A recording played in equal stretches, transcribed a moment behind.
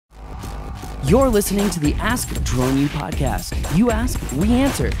You're listening to the Ask Drone U podcast. You ask, we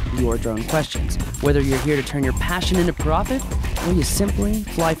answer your drone questions. Whether you're here to turn your passion into profit or you simply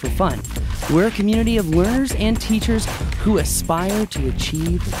fly for fun. We're a community of learners and teachers who aspire to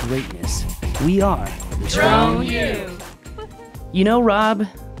achieve greatness. We are Drone U. You know, Rob,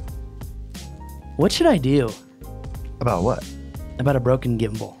 what should I do About what? about a broken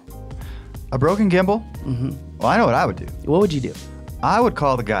gimbal? A broken gimbal? Mm-hmm. Well, I know what I would do. What would you do? I would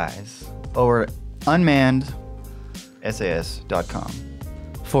call the guys over at unmannedsas.com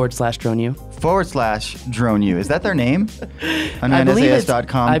 /Drone U. /Drone U. Is that their name?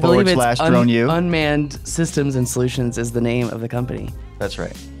 Unmannedsas.com /Drone U. Unmanned Systems and Solutions is the name of the company. That's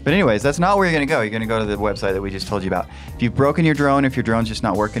right. But anyways, that's not where you're going to go. You're going to go to the website that we just told you about. If you've broken your drone, if your drone's just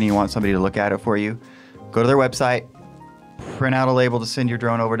not working and you want somebody to look at it for you, go to their website, print out a label to send your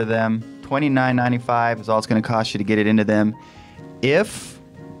drone over to them. $29.95 is all it's going to cost you to get it into them. If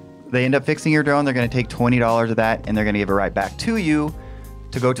they end up fixing your drone, they're going to take $20 of that and they're going to give it right back to you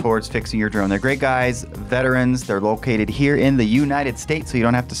to go towards fixing your drone. They're great guys, veterans. They're located here in the United States, so you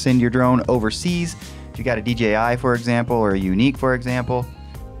don't have to send your drone overseas. If you got a DJI, for example, or a Unique, for example,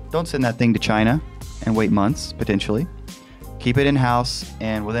 don't send that thing to China and wait months, potentially. Keep it in-house,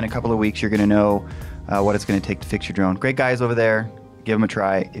 and within a couple of weeks, you're going to know what it's going to take to fix your drone. Great guys over there. Give them a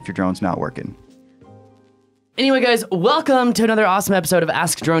try if your drone's not working. Anyway, guys, welcome to another awesome episode of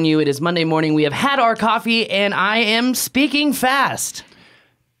Ask Drone U. It is Monday morning. We have had our coffee, and I am speaking fast.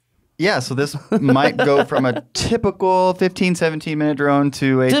 Yeah, so this might go from a typical 15, 17-minute drone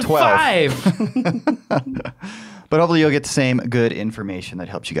to a 12. 5. But hopefully you'll get the same good information that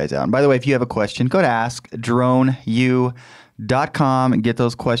helps you guys out. And by the way, if you have a question, go to AskDroneU.com and get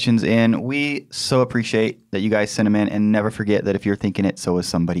those questions in. We so appreciate that you guys send them in, and never forget that if you're thinking it, so is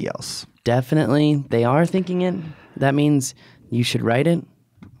somebody else. Definitely. They are thinking it. That means you should write it.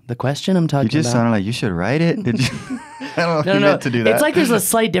 The question I'm talking about. You just sounded like you should write it. Did you? I don't know if you meant to do that. It's like there's a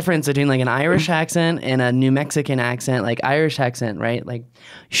slight difference between like an Irish accent and a New Mexican accent. Like Irish accent, right? Like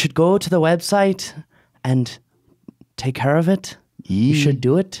you should go to the website and take care of it. You should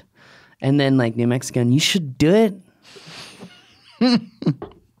do it. And then like New Mexican, you should do it.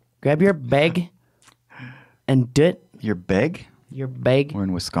 Grab your bag and do it. Your bag? Your bag. We're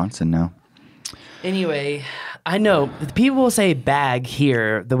in Wisconsin now. Anyway, I know people will say bag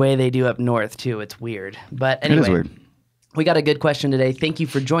here the way they do up north too. It's weird. But anyway, It is weird. We got a good question today. Thank you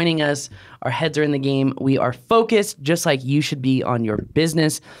for joining us. Our heads are in the game. We are focused just like you should be on your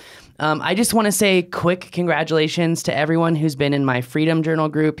business. I just want to say quick congratulations to everyone who's been in my Freedom Journal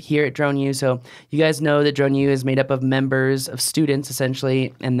group here at Drone U. So you guys know that Drone U is made up of members, of students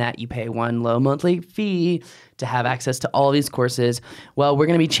essentially, and that you pay one low monthly fee to have access to all these courses. Well, we're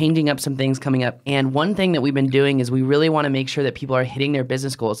going to be changing up some things coming up. And one thing that we've been doing is we really want to make sure that people are hitting their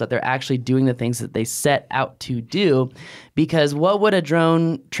business goals, that they're actually doing the things that they set out to do. Because what would a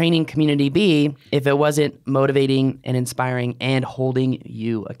drone training community be if it wasn't motivating and inspiring and holding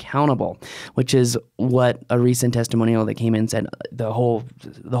you accountable, which is what a recent testimonial that came in said the whole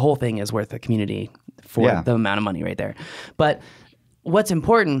thing is worth a community for the amount of money right there. But what's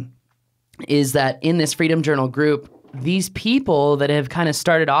important is that in this Freedom Journal group, these people that have kind of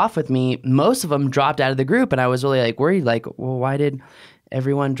started off with me, most of them dropped out of the group, and I was really like worried, like, well, why did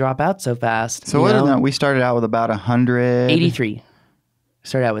everyone drop out so fast? So what is that? We started out with about 100. 83.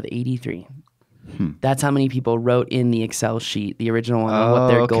 Started out with 83. That's how many people wrote in the Excel sheet, the original one, what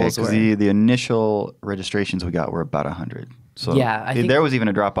their goals were. The initial registrations we got were about 100. So yeah, I think there was even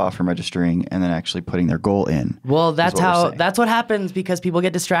a drop off from registering and then actually putting their goal in. Well, that's what happens because people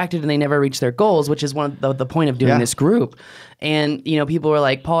get distracted and they never reach their goals, which is one of the point of doing this group. And you know, people were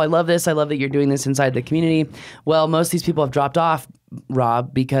like, "Paul, I love this. I love that you're doing this inside the community." Well, most of these people have dropped off,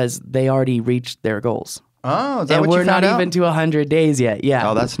 Rob, because they already reached their goals. Oh, is that and what you we're found not out? even to 100 days yet. Yeah.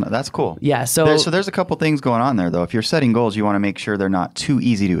 Oh, that's cool. Yeah. So there's a couple things going on there though. If you're setting goals, you want to make sure they're not too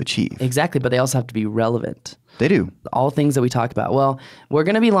easy to achieve. Exactly, but they also have to be relevant. They do. All things that we talked about. Well, we're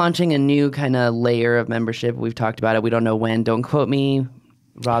going to be launching a new kind of layer of membership. We've talked about it. We don't know when. Don't quote me.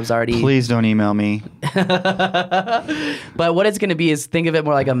 Rob's already... Please don't email me. But what it's going to be is think of it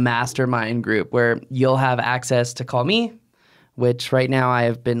more like a mastermind group where you'll have access to call me, which right now I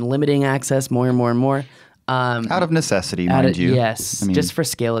have been limiting access more and more and more. Out of necessity, mind you. Yes, I mean, just for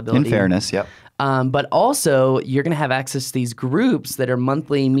scalability. In fairness, yep. But also, you're going to have access to these groups that are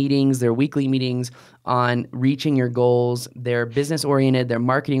monthly meetings, they're weekly meetings on reaching your goals. They're business-oriented, they're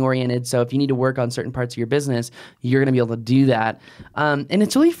marketing-oriented. So if you need to work on certain parts of your business, you're going to be able to do that. And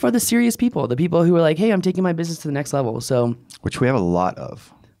it's really for the serious people, the people who are like, hey, I'm taking my business to the next level. So, which we have a lot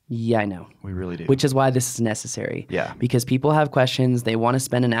of. Yeah, I know. We really do. Which is why this is necessary. Yeah. Because people have questions. They want to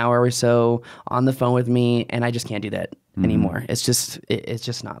spend an hour or so on the phone with me, and I just can't do that anymore. It's just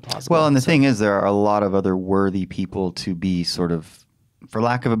not possible. Well, and the thing is, there are a lot of other worthy people to be sort of, for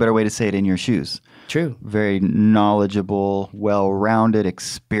lack of a better way to say it, in your shoes. True. Very knowledgeable, well-rounded,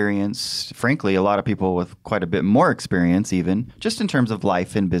 experienced. Frankly, a lot of people with quite a bit more experience even, just in terms of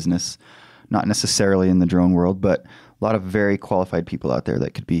life and business, not necessarily in the drone world, but a lot of very qualified people out there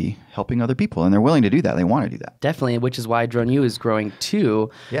that could be helping other people, and they're willing to do that. They want to do that. Definitely, which is why Drone U is growing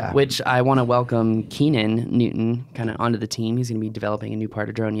too. Yeah. Which I want to welcome Keenan Newton kind of onto the team. He's going to be developing a new part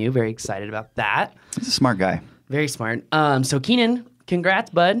of Drone U. Very excited about that. He's a smart guy. Very smart. So Keenan,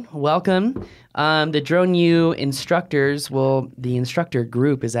 congrats, bud. Welcome. The Drone U instructors, the instructor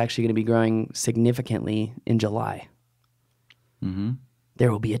group is actually going to be growing significantly in July. Mm-hmm.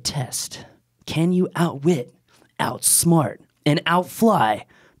 There will be a test. Can you outwit, outsmart, and outfly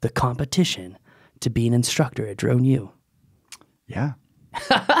the competition to be an instructor at Drone U? Yeah.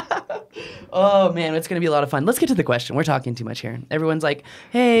 Oh, man, it's going to be a lot of fun. Let's get to the question. We're talking too much here. Everyone's like,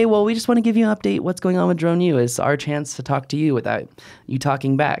 hey, well, we just want to give you an update. What's going on with Drone U? It's our chance to talk to you without you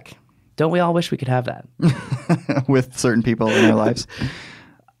talking back. Don't we all wish we could have that? With certain people in their lives.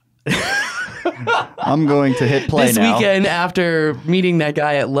 I'm going to hit play this now. weekend after meeting that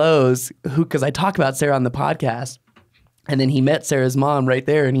guy at Lowe's, because I talk about Sarah on the podcast, and then he met Sarah's mom right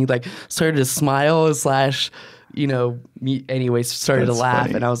there, and he like started to smile / started to laugh,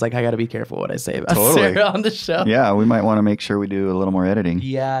 funny. and I was like, I got to be careful what I say about Totally. Sarah on the show. Yeah, we might want to make sure we do a little more editing.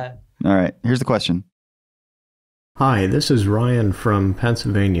 Yeah. All right, here's the question. Hi, this is Ryan from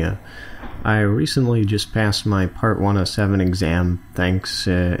Pennsylvania. I recently just passed my Part 107 exam, thanks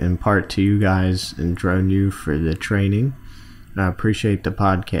in part to you guys and Drone U for the training. I appreciate the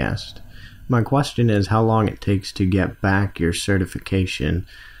podcast. My question is how long it takes to get back your certification.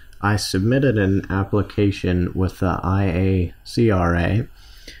 I submitted an application with the IACRA,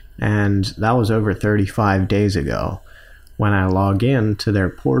 and that was over 35 days ago. When I log in to their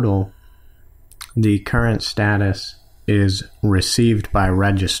portal, the current status is received by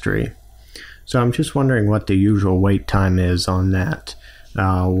registry. So I'm just wondering what the usual wait time is on that,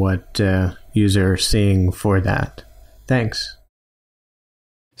 what user are seeing for that. Thanks.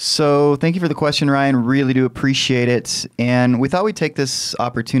 So thank you for the question, Ryan. Really do appreciate it. And we thought we'd take this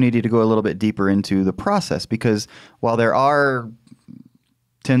opportunity to go a little bit deeper into the process, because while there are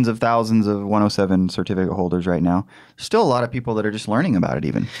tens of thousands of 107 certificate holders right now, there's still a lot of people that are just learning about it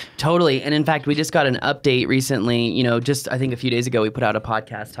even. Totally. And in fact, we just got an update recently, just I think a few days ago, we put out a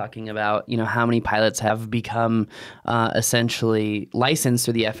podcast talking about, how many pilots have become essentially licensed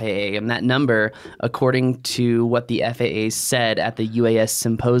through the FAA. And that number, according to what the FAA said at the UAS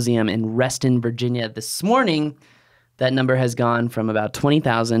Symposium in Reston, Virginia this morning, that number has gone from about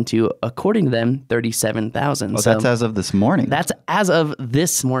 20,000 to, according to them, 37,000. Well, that's as of this morning. That's as of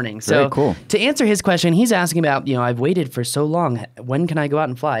this morning. Very cool. To answer his question, he's asking about, I've waited for so long. When can I go out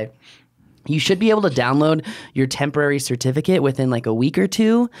and fly? You should be able to download your temporary certificate within like a week or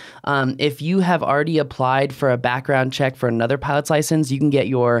two. If you have already applied for a background check for another pilot's license, you can get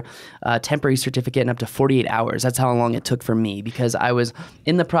your temporary certificate in up to 48 hours. That's how long it took for me, because I was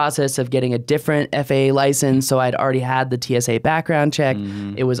in the process of getting a different FAA license. So I'd already had the TSA background check.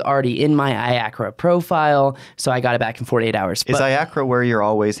 Mm-hmm. It was already in my IACRA profile. So I got it back in 48 hours. Is IACRA where you're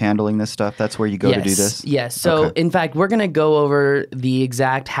always handling this stuff? That's where you go to do this? Yes. So okay. In fact, we're going to go over the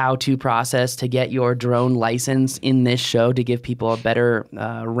exact how-to process to get your drone license in this show to give people a better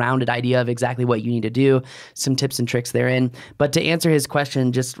rounded idea of exactly what you need to do, some tips and tricks therein. But to answer his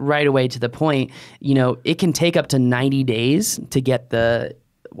question just right away to the point, it can take up to 90 days to get the,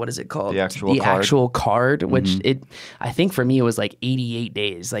 what is it called? The actual card, which I think for me it was like 88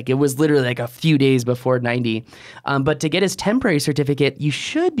 days. Like it was literally like a few days before 90. But to get his temporary certificate, you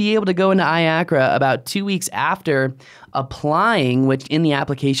should be able to go into IACRA about 2 weeks after applying, which in the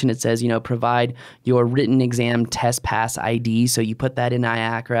application it says, provide your written exam test pass ID. So you put that in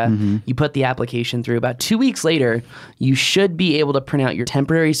IACRA, you put the application through. About 2 weeks later, you should be able to print out your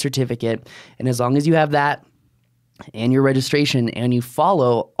temporary certificate. And as long as you have that and your registration and you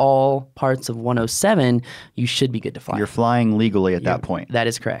follow all parts of 107, you should be good to fly. You're flying legally at that point. That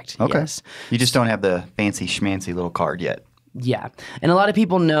is correct. Okay. Yes. You just don't have the fancy schmancy little card yet. Yeah. And a lot of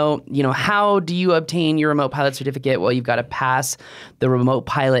people know, how do you obtain your remote pilot certificate? Well, you've got to pass the remote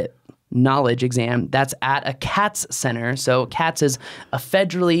pilot knowledge exam. That's at a CATS center. So CATS is a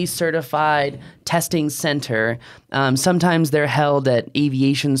federally certified testing center. Sometimes they're held at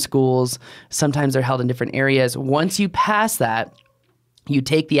aviation schools. Sometimes they're held in different areas. Once you pass that, you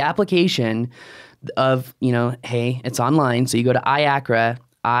take the application of, hey, it's online. So you go to IACRA,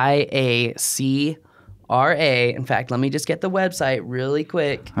 IACRA. In fact, let me just get the website really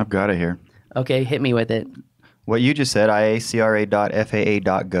quick. I've got it here. Okay, hit me with it. What you just said,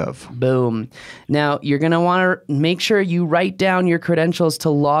 iacra.faa.gov. Boom. Now, you're going to want to make sure you write down your credentials to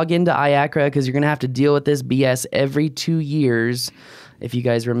log into IACRA because you're going to have to deal with this BS every 2 years, if you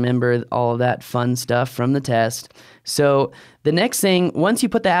guys remember all of that fun stuff from the test. So the next thing, once you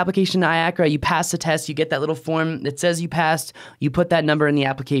put the application to IACRA, you pass the test, you get that little form that says you passed, you put that number in the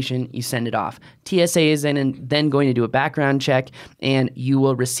application, you send it off. TSA is then going to do a background check, and you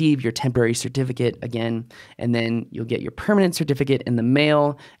will receive your temporary certificate again, and then you'll get your permanent certificate in the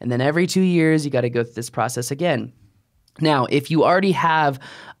mail, and then every 2 years, you got to go through this process again. Now, if you already have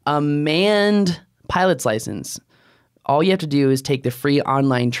a manned pilot's license, all you have to do is take the free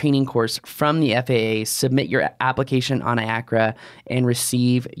online training course from the FAA, submit your application on IACRA, and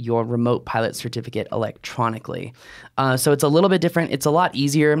receive your remote pilot certificate electronically. So it's a little bit different. It's a lot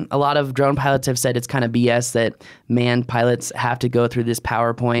easier. A lot of drone pilots have said it's kind of BS that manned pilots have to go through this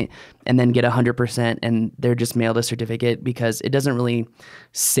PowerPoint and then get 100%, and they're just mailed a certificate because it doesn't really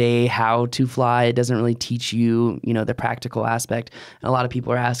say how to fly. It doesn't really teach you, the practical aspect. And a lot of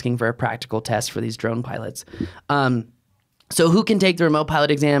people are asking for a practical test for these drone pilots. So who can take the remote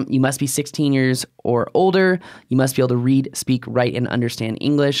pilot exam? You must be 16 years or older. You must be able to read, speak, write, and understand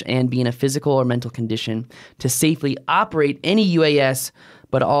English, and be in a physical or mental condition to safely operate any UAS,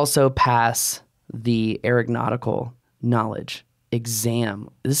 but also pass the aeronautical knowledge exam.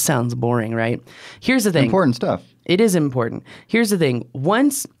 This sounds boring, right? Here's the thing. Important stuff. It is important. Here's the thing.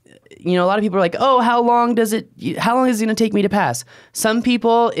 Once, a lot of people are like, oh, how long is it going to take me to pass? Some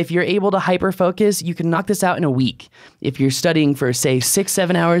people, if you're able to hyper focus, you can knock this out in a week. If you're studying for, say,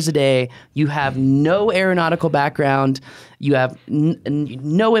 6-7 hours a day, you have no aeronautical background, you have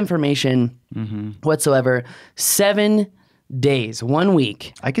no information whatsoever, 7 days, 1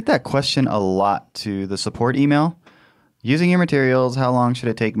 week. I get that question a lot to the support email. Using your materials, how long should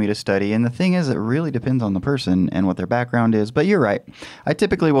it take me to study? And the thing is, it really depends on the person and what their background is. But you're right. I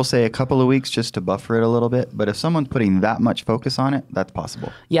typically will say a couple of weeks just to buffer it a little bit. But if someone's putting that much focus on it, that's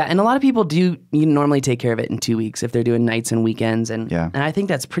possible. Yeah, and a lot of people do normally take care of it in 2 weeks if they're doing nights and weekends. And I think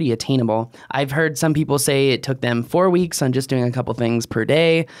that's pretty attainable. I've heard some people say it took them 4 weeks on just doing a couple things per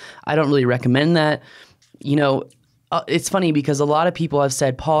day. I don't really recommend that. It's funny because a lot of people have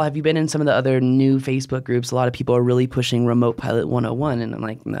said, Paul, have you been in some of the other new Facebook groups? A lot of people are really pushing Remote Pilot 101. And I'm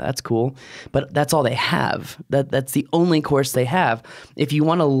like, no, that's cool. But that's all they have. That's the only course they have. If you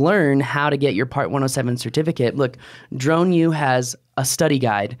want to learn how to get your Part 107 certificate, look, DroneU has a study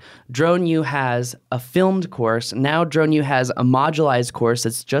guide. DroneU has a filmed course. Now DroneU has a modularized course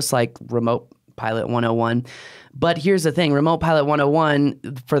that's just like Remote Pilot 101. But here's the thing, Remote Pilot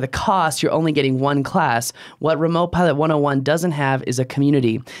 101, for the cost, you're only getting one class. What Remote Pilot 101 doesn't have is a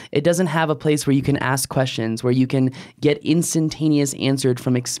community. It doesn't have a place where you can ask questions, where you can get instantaneous answers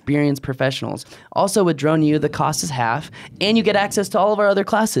from experienced professionals. Also with DroneU, the cost is half, and you get access to all of our other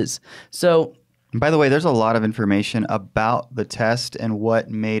classes. So, and by the way, there's a lot of information about the test and what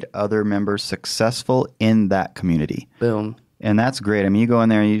made other members successful in that community. Boom. And that's great. I mean, you go in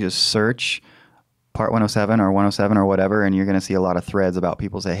there and you just search Part 107 or 107 or whatever, and you're going to see a lot of threads about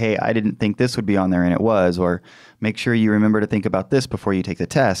people say, hey, I didn't think this would be on there, and it was, or make sure you remember to think about this before you take the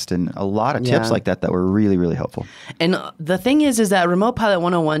test, and a lot of tips like that were really, really helpful. And the thing is that Remote Pilot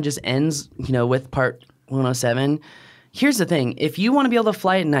 101 just ends, with Part 107. Here's the thing. If you want to be able to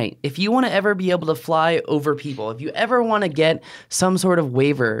fly at night, if you want to ever be able to fly over people, if you ever want to get some sort of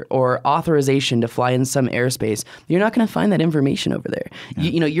waiver or authorization to fly in some airspace, you're not going to find that information over there.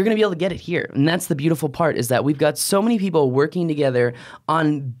 Yeah. You're going to be able to get it here. And that's the beautiful part, is that we've got so many people working together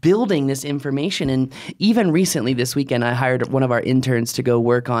on building this information. And even recently this weekend, I hired one of our interns to go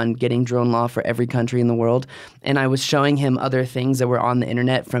work on getting drone law for every country in the world. And I was showing him other things that were on the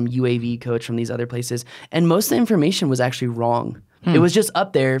internet from UAV Coach, from these other places. And most of the information was actually wrong. It was just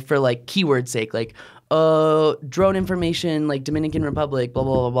up there for like keyword sake, like drone information, like Dominican Republic, blah,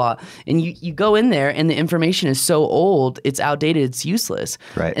 blah, blah, blah. And you go in there and the information is so old, it's outdated, it's useless.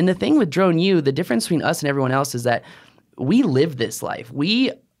 Right. And the thing with DroneU, the difference between us and everyone else is that we live this life.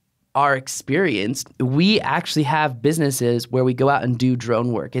 We are experienced. We actually have businesses where we go out and do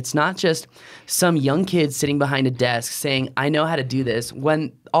drone work. It's not just some young kid sitting behind a desk saying, I know how to do this,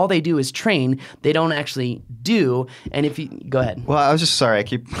 when all they do is train. They don't actually do. And if you go ahead. Well, I was just sorry. I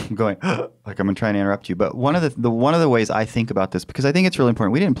keep going like I'm trying to interrupt you. But one of the ways I think about this, because I think it's really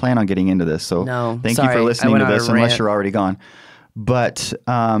important. We didn't plan on getting into this. So thank you for listening to this unless you're already gone. But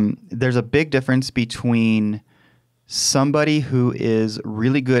there's a big difference between somebody who is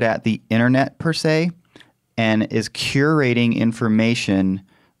really good at the internet per se and is curating information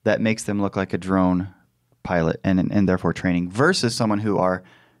that makes them look like a drone pilot and therefore training, versus someone who are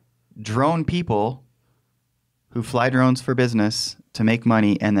drone people who fly drones for business to make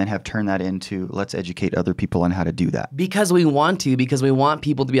money and then have turned that into let's educate other people on how to do that. Because we want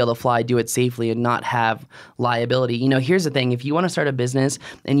people to be able to fly, do it safely, and not have liability. You know, here's the thing. If you want to start a business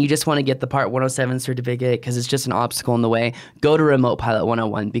and you just want to get the Part 107 certificate because it's just an obstacle in the way, go to Remote Pilot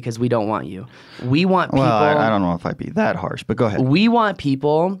 101 because we don't want you. We want people... Well, I don't know if I'd be that harsh, but go ahead. We want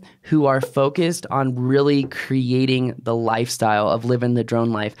people who are focused on really creating the lifestyle of living the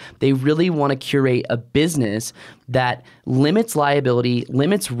drone life. They really want to curate a business that limits liability,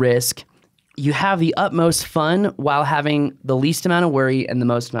 limits risk. You have the utmost fun while having the least amount of worry and the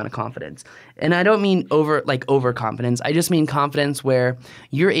most amount of confidence. And I don't mean overconfidence. I just mean confidence where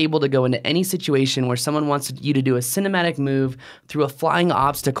you're able to go into any situation where someone wants you to do a cinematic move through a flying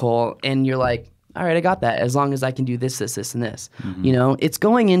obstacle and you're like, all right, I got that as long as I can do this, this, this, and this. Mm-hmm. You know, it's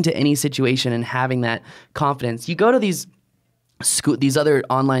going into any situation and having that confidence. You go to these other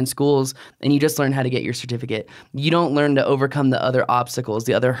online schools and you just learn how to get your certificate. You don't learn to overcome the other obstacles,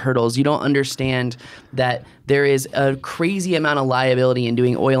 the other hurdles. You don't understand that there is a crazy amount of liability in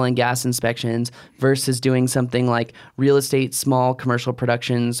doing oil and gas inspections versus doing something like real estate, small commercial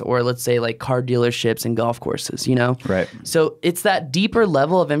productions, or let's say like car dealerships and golf courses, you know? Right. So it's that deeper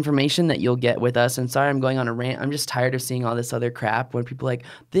level of information that you'll get with us. And sorry, I'm going on a rant. I'm just tired of seeing all this other crap when people are like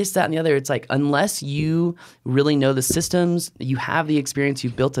this, that, and the other. It's like, unless you really know the systems, you have the experience,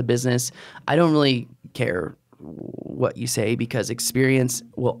 you've built a business, I don't really care what you say because experience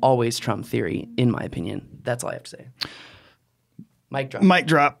will always trump theory, in my opinion. That's all I have to say. Mic drop. Mic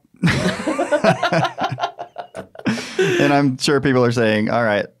drop. And I'm sure people are saying, all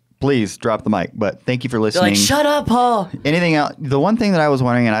right, please drop the mic. But thank you for listening. They're like, shut up, Paul. Anything else? The one thing that I was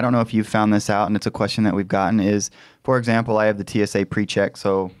wondering, and I don't know if you found this out, and it's a question that we've gotten, is, for example, I have the TSA pre-check,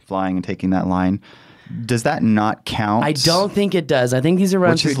 so flying and taking that line. Does that not count? I don't think it does. I think these are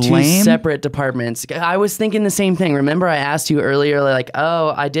run through two separate departments. I was thinking the same thing. Remember I asked you earlier, like,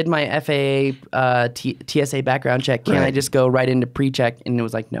 oh, I did my FAA TSA background check. Can I just go right into pre-check? And it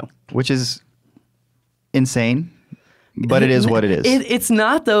was like, no. Which is insane, but it is what it is. It's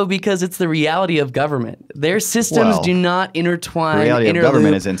not, though, because it's the reality of government. Their systems do not intertwine. The reality of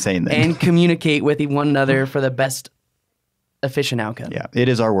government is insane then. And communicate with one another for the best efficient outcome. Yeah, it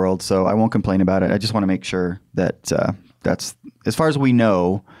is our world, so I won't complain about it. I just want to make sure that that's, as far as we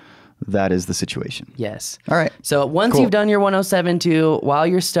know, that is the situation. Yes. All right. So once you've done your 107.2, while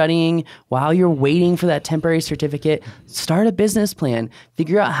you're studying, while you're waiting for that temporary certificate, start a business plan.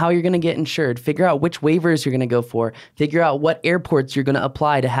 Figure out how you're going to get insured. Figure out which waivers you're going to go for. Figure out what airports you're going to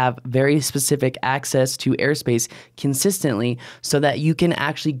apply to have very specific access to airspace consistently so that you can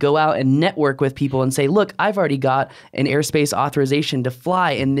actually go out and network with people and say, look, I've already got an airspace authorization to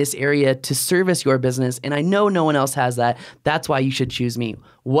fly in this area to service your business, and I know no one else has that. That's why you should choose me.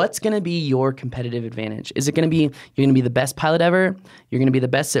 What's going to be your competitive advantage? Is it going to be you're going to be the best pilot ever? You're going to be the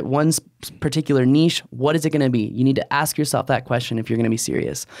best at one particular niche? What is it going to be? You need to ask yourself that question if you're going to be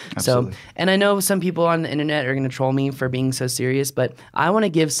serious. Absolutely. So, and I know some people on the internet are going to troll me for being so serious, but I want to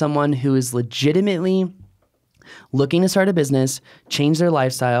give someone who is legitimately looking to start a business, change their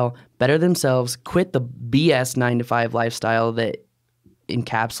lifestyle, better themselves, quit the BS 9-to-5 lifestyle that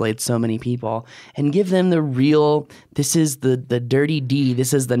encapsulates so many people, and give them the real, this is the dirty D,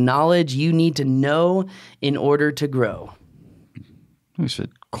 this is the knowledge you need to know in order to grow. We should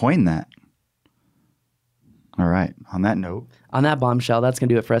coin that. All right. On that note. On that bombshell, that's going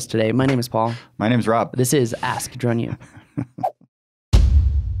to do it for us today. My name is Paul. My name is Rob. This is Ask Drone U.